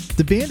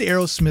 The band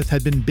Aerosmith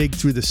had been big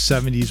through the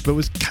 70s, but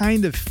was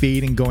kind of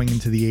fading going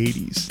into the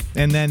 80s,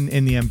 and then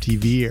in the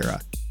MTV era.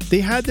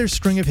 They had their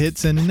string of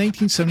hits, and in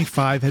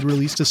 1975 had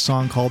released a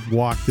song called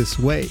Walk This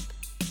Way.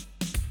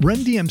 Run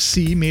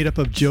DMC, made up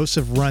of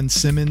Joseph Run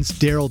Simmons,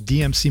 Daryl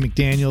DMC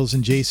McDaniels,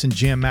 and Jason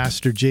Jam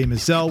Master Jay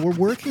Mazzell, were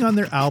working on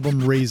their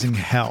album Raising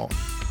Hell.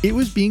 It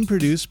was being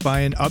produced by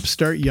an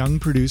upstart young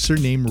producer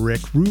named Rick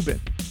Rubin.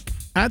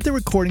 At the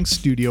recording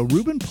studio,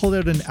 Rubin pulled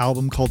out an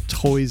album called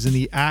Toys in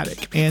the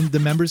Attic, and the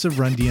members of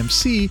Run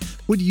DMC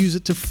would use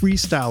it to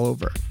freestyle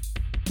over.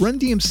 Run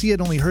DMC had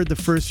only heard the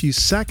first few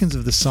seconds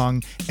of the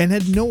song and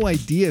had no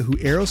idea who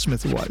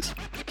Aerosmith was,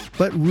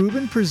 but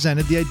Rubin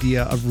presented the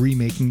idea of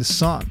remaking the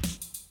song.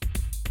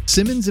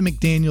 Simmons and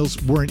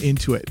McDaniels weren't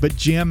into it, but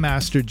Jam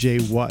Master Jay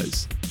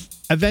was.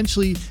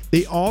 Eventually,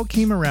 they all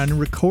came around and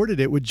recorded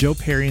it with Joe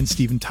Perry and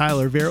Steven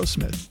Tyler of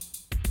Aerosmith.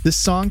 The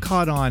song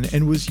caught on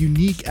and was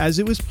unique as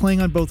it was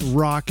playing on both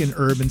rock and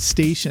urban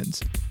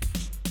stations.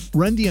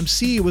 Run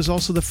DMC was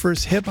also the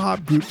first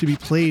hip-hop group to be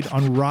played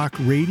on rock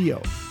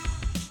radio.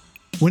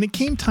 When it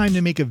came time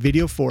to make a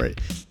video for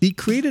it, they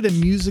created a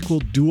musical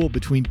duel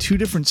between two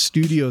different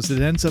studios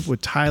that ends up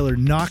with Tyler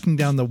knocking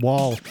down the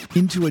wall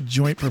into a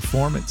joint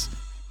performance.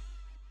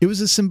 It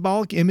was a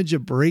symbolic image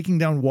of breaking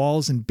down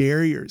walls and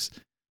barriers.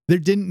 There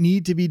didn't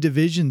need to be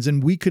divisions,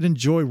 and we could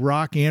enjoy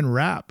rock and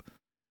rap.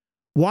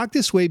 Walk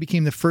This Way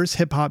became the first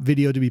hip-hop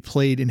video to be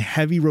played in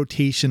heavy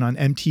rotation on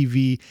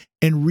MTV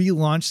and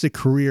relaunched the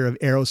career of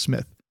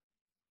Aerosmith.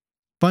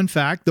 Fun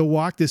fact, the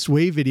Walk This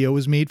Way video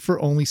was made for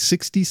only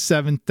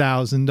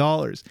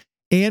 $67,000.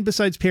 And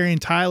besides Perry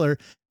and Tyler,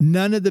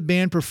 none of the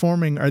band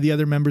performing are the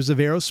other members of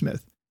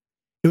Aerosmith.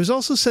 It was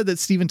also said that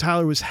Steven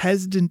Tyler was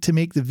hesitant to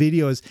make the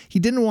video as he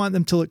didn't want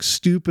them to look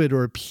stupid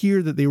or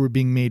appear that they were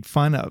being made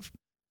fun of.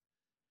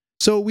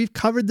 So we've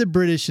covered the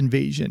British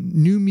invasion,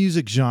 new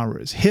music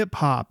genres,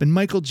 hip-hop, and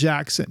Michael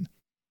Jackson.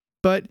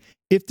 But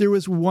if there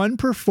was one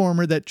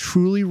performer that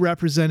truly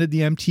represented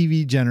the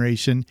MTV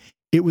generation,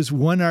 it was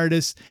one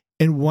artist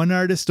and one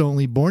artist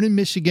only, born in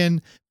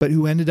Michigan, but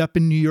who ended up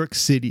in New York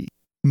City,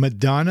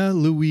 Madonna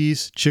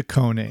Louise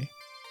Ciccone.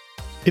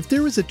 If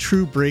there was a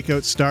true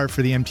breakout star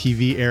for the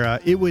MTV era,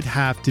 it would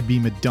have to be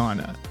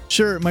Madonna.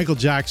 Sure, Michael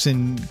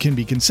Jackson can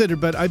be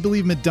considered, but I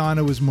believe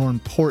Madonna was more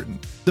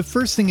important. The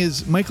first thing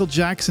is, Michael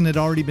Jackson had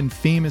already been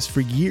famous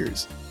for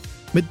years.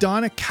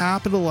 Madonna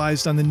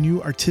capitalized on the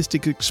new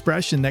artistic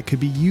expression that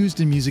could be used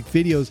in music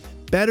videos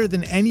better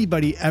than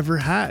anybody ever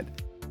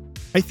had.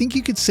 I think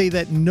you could say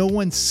that no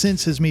one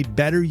since has made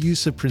better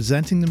use of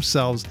presenting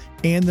themselves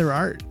and their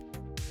art.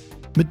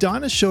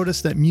 Madonna showed us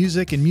that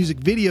music and music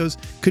videos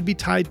could be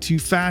tied to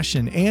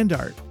fashion and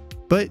art,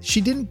 but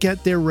she didn't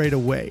get there right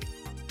away.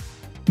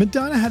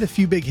 Madonna had a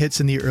few big hits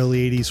in the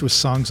early 80s with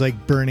songs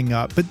like Burning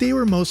Up, but they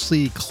were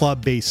mostly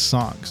club-based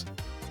songs.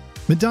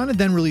 Madonna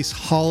then released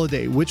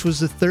Holiday, which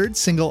was the third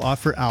single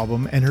off her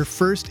album and her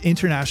first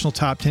international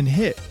top 10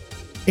 hit.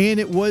 And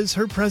it was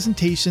her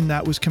presentation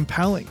that was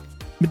compelling.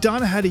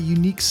 Madonna had a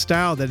unique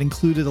style that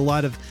included a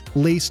lot of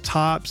lace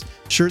tops,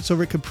 shirts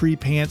over capri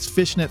pants,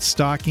 fishnet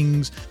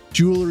stockings,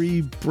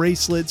 jewelry,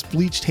 bracelets,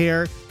 bleached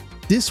hair.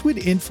 This would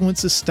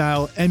influence a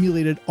style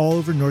emulated all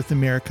over North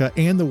America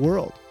and the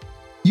world.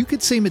 You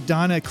could say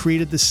Madonna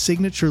created the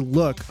signature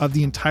look of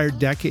the entire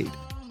decade.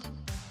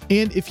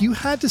 And if you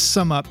had to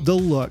sum up the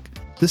look,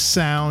 the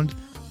sound,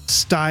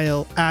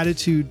 style,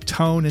 attitude,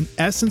 tone, and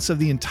essence of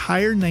the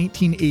entire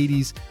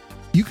 1980s,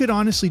 you could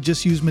honestly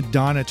just use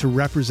Madonna to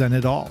represent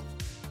it all.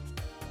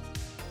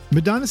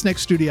 Madonna's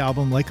next studio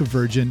album, Like a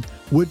Virgin,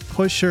 would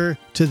push her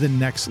to the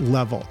next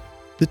level.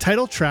 The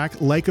title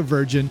track, Like a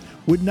Virgin,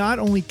 would not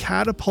only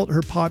catapult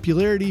her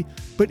popularity,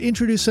 but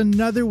introduce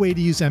another way to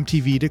use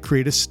MTV to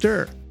create a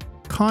stir: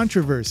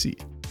 controversy.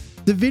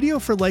 The video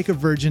for Like a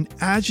Virgin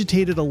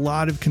agitated a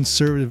lot of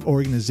conservative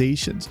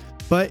organizations,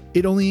 but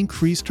it only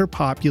increased her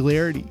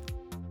popularity.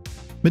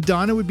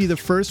 Madonna would be the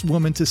first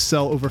woman to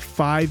sell over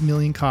 5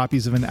 million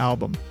copies of an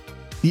album.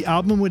 The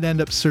album would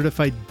end up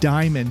certified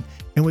diamond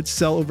and would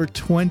sell over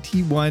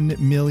 21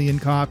 million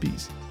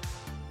copies.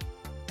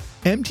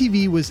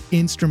 MTV was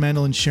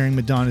instrumental in sharing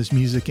Madonna's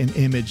music and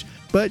image,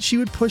 but she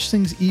would push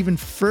things even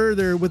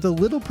further with a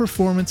little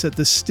performance at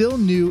the still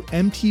new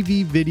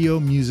MTV Video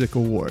Music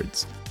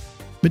Awards.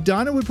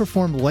 Madonna would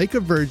perform Like a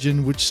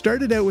Virgin, which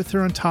started out with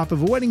her on top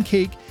of a wedding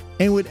cake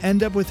and would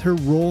end up with her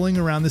rolling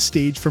around the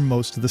stage for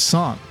most of the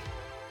song.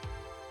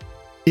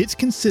 It's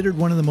considered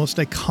one of the most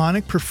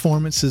iconic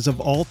performances of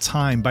all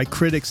time by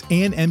critics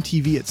and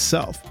MTV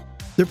itself.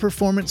 The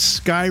performance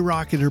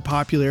skyrocketed her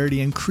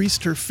popularity and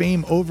increased her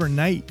fame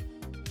overnight.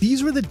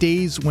 These were the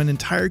days when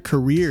entire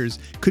careers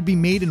could be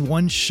made in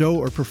one show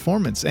or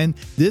performance, and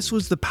this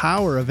was the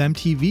power of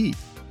MTV.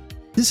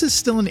 This is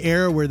still an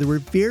era where there were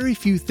very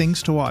few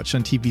things to watch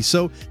on TV,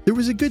 so there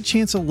was a good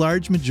chance a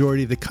large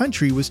majority of the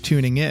country was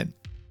tuning in.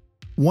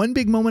 One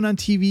big moment on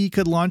TV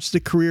could launch the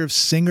career of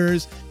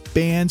singers,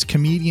 bands,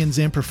 comedians,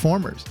 and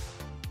performers.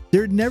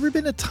 There had never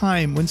been a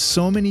time when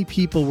so many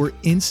people were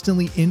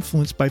instantly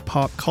influenced by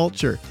pop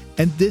culture,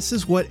 and this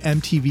is what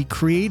MTV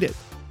created.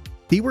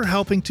 They were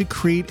helping to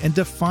create and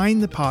define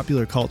the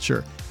popular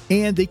culture,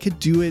 and they could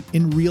do it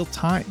in real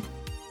time.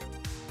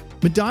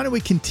 Madonna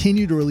would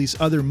continue to release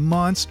other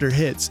monster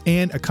hits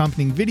and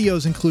accompanying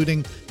videos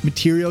including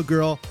Material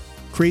Girl,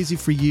 Crazy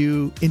for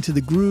You, Into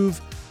the Groove,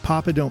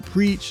 Papa Don't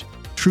Preach,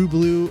 True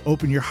Blue,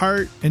 Open Your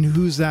Heart, and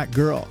Who's That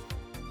Girl?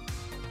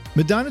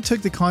 Madonna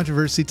took the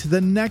controversy to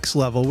the next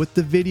level with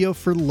the video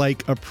for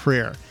Like a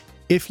Prayer.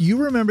 If you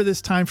remember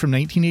this time from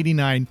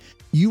 1989,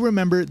 you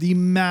remember the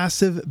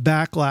massive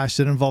backlash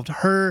that involved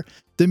her,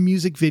 the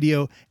music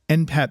video,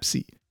 and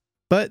Pepsi.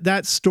 But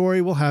that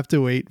story will have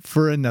to wait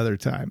for another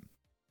time.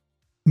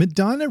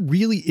 Madonna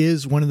really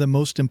is one of the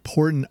most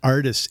important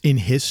artists in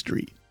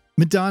history.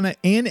 Madonna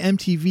and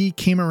MTV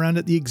came around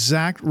at the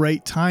exact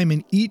right time,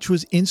 and each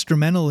was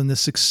instrumental in the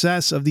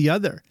success of the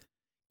other.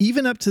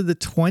 Even up to the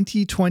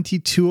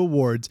 2022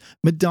 awards,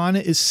 Madonna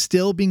is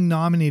still being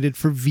nominated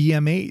for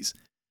VMAs.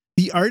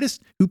 The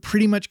artist who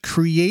pretty much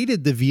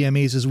created the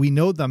VMAs as we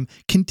know them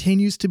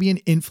continues to be an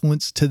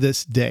influence to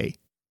this day.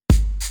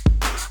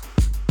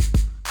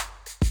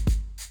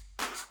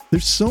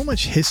 There's so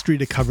much history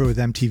to cover with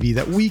MTV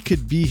that we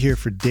could be here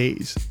for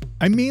days.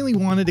 I mainly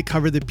wanted to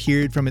cover the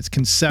period from its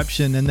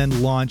conception and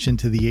then launch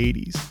into the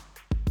 80s.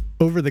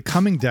 Over the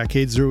coming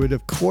decades, there would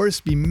of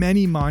course be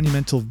many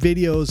monumental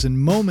videos and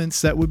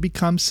moments that would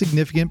become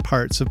significant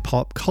parts of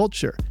pop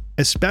culture,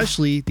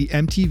 especially the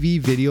MTV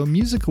Video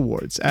Music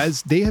Awards,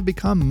 as they have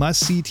become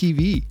must-see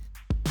TV.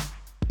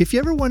 If you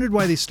ever wondered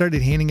why they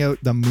started handing out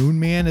the Moon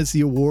Man as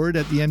the award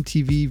at the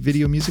MTV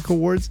Video Music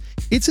Awards,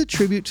 it's a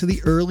tribute to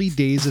the early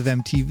days of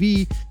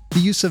MTV, the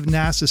use of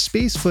NASA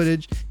space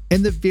footage,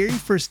 and the very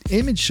first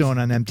image shown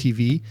on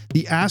MTV,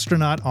 the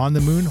astronaut on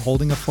the moon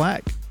holding a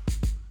flag.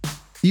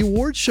 The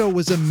award show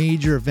was a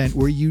major event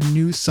where you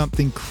knew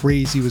something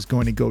crazy was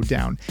going to go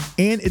down,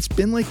 and it's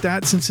been like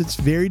that since its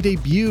very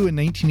debut in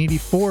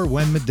 1984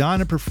 when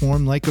Madonna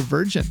performed Like a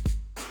Virgin.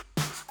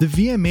 The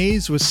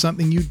VMAs was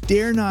something you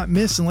dare not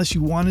miss unless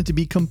you wanted to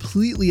be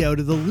completely out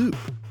of the loop.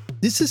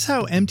 This is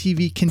how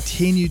MTV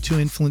continued to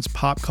influence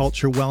pop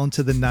culture well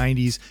into the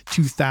 90s,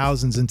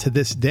 2000s, and to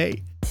this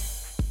day.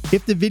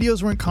 If the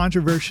videos weren't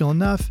controversial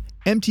enough,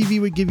 MTV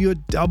would give you a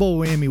double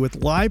whammy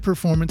with live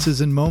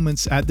performances and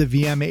moments at the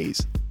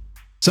VMAs.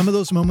 Some of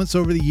those moments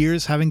over the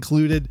years have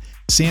included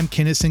Sam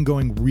Kinison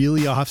going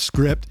really off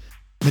script,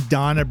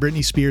 Madonna,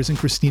 Britney Spears and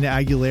Christina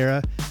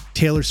Aguilera,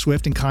 Taylor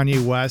Swift and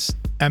Kanye West,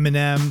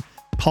 Eminem,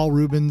 Paul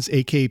Rubens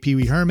aka Pee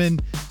Wee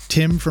Herman,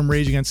 Tim from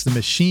Rage Against the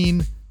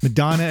Machine,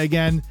 Madonna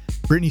again,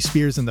 Britney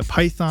Spears and the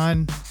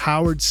Python,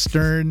 Howard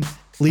Stern,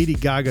 Lady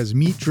Gaga's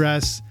Meat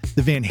Dress,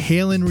 the Van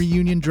Halen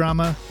reunion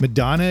drama,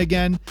 Madonna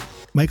again,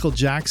 Michael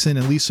Jackson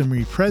and Lisa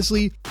Marie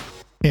Presley,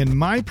 and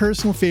my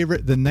personal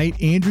favorite, the night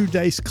Andrew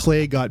Dice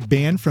Clay got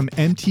banned from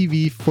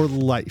MTV for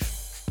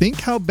life. Think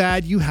how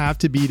bad you have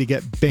to be to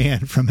get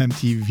banned from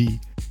MTV.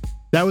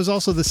 That was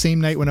also the same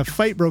night when a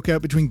fight broke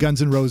out between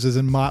Guns N' Roses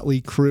and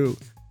Motley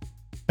Crue.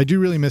 I do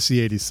really miss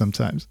the 80s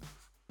sometimes.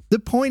 The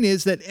point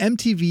is that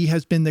MTV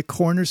has been the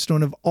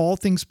cornerstone of all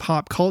things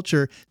pop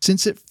culture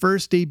since it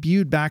first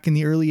debuted back in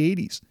the early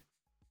 80s.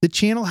 The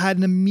channel had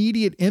an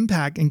immediate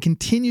impact and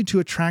continued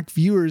to attract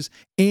viewers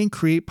and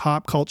create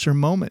pop culture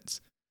moments.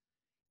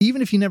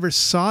 Even if you never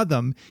saw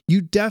them, you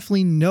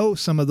definitely know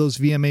some of those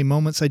VMA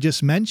moments I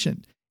just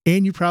mentioned,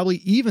 and you probably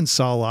even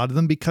saw a lot of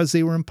them because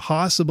they were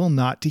impossible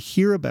not to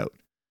hear about.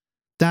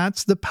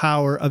 That's the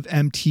power of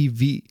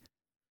MTV.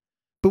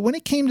 But when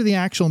it came to the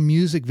actual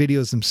music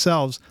videos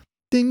themselves,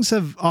 things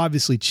have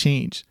obviously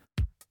changed.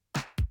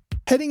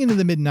 Heading into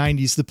the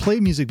mid-90s, the play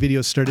music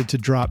videos started to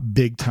drop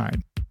big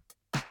time.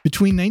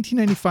 Between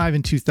 1995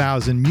 and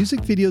 2000,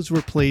 music videos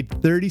were played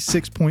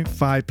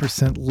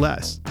 36.5%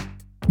 less.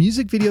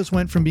 Music videos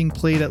went from being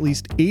played at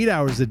least 8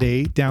 hours a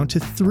day down to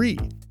 3.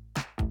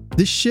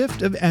 The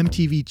shift of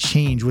MTV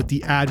changed with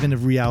the advent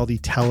of reality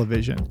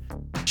television.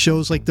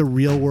 Shows like The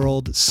Real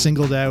World,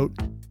 Singled Out,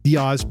 The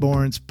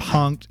Osbournes,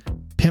 Punk'd,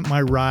 Pimp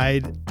My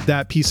Ride,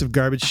 that piece of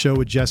garbage show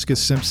with Jessica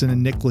Simpson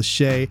and Nick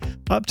Lachey,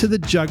 up to the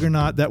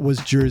juggernaut that was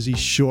Jersey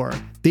Shore.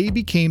 They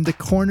became the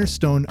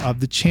cornerstone of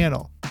the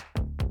channel.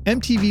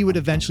 MTV would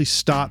eventually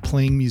stop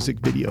playing music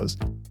videos.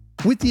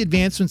 With the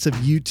advancements of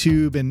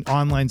YouTube and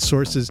online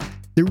sources,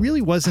 there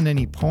really wasn't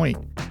any point.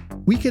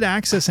 We could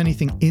access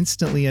anything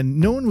instantly and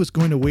no one was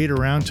going to wait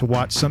around to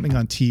watch something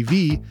on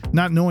TV,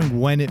 not knowing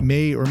when it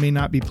may or may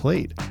not be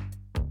played.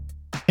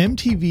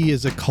 MTV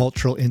is a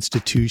cultural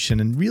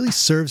institution and really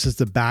serves as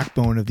the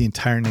backbone of the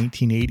entire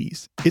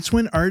 1980s. It's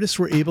when artists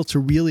were able to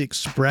really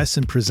express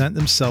and present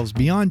themselves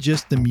beyond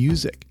just the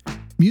music.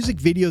 Music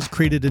videos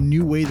created a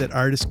new way that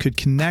artists could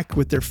connect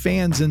with their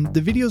fans, and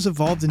the videos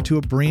evolved into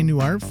a brand new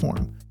art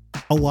form.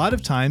 A lot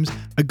of times,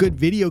 a good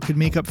video could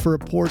make up for a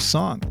poor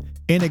song,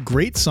 and a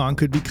great song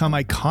could become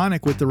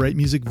iconic with the right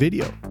music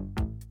video.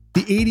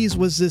 The 80s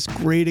was this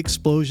great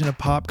explosion of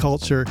pop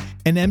culture,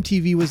 and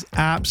MTV was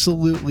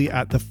absolutely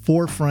at the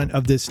forefront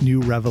of this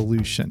new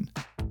revolution.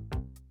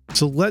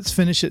 So let's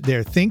finish it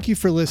there. Thank you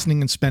for listening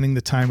and spending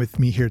the time with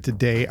me here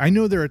today. I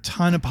know there are a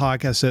ton of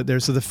podcasts out there,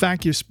 so the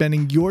fact you're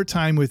spending your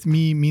time with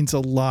me means a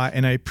lot,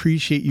 and I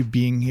appreciate you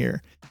being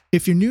here.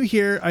 If you're new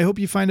here, I hope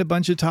you find a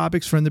bunch of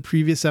topics from the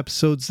previous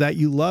episodes that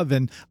you love,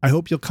 and I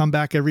hope you'll come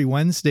back every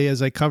Wednesday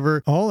as I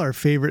cover all our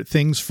favorite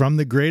things from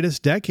the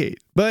greatest decade.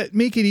 But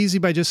make it easy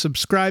by just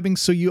subscribing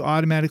so you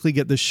automatically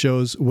get the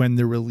shows when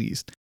they're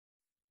released.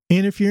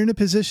 And if you're in a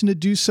position to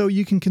do so,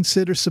 you can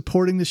consider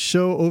supporting the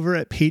show over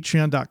at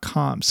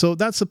patreon.com. So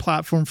that's the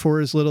platform for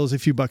as little as a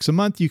few bucks a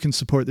month. You can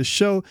support the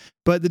show,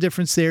 but the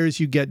difference there is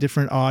you get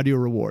different audio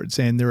rewards,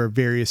 and there are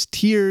various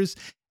tiers.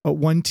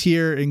 One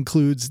tier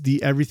includes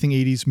the Everything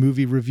 80s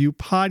Movie Review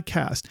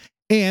podcast.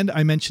 And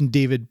I mentioned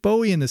David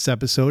Bowie in this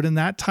episode, and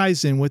that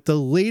ties in with the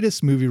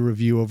latest movie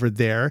review over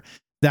there,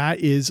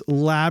 That is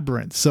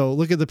Labyrinth. So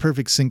look at the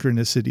perfect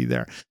synchronicity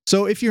there.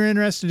 So if you're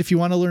interested, if you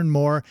want to learn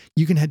more,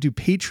 you can head to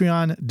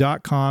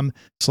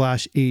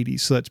patreon.com/80.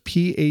 So that's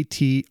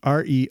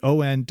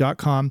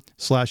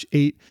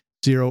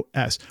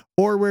patreon.com/80s.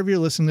 Or wherever you're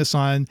listening to this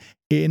on,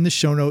 in the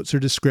show notes or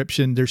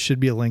description, there should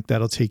be a link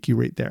that'll take you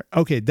right there.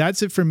 Okay,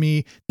 that's it for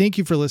me. Thank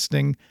you for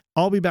listening.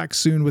 I'll be back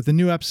soon with a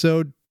new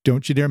episode.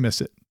 Don't you dare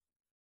miss it.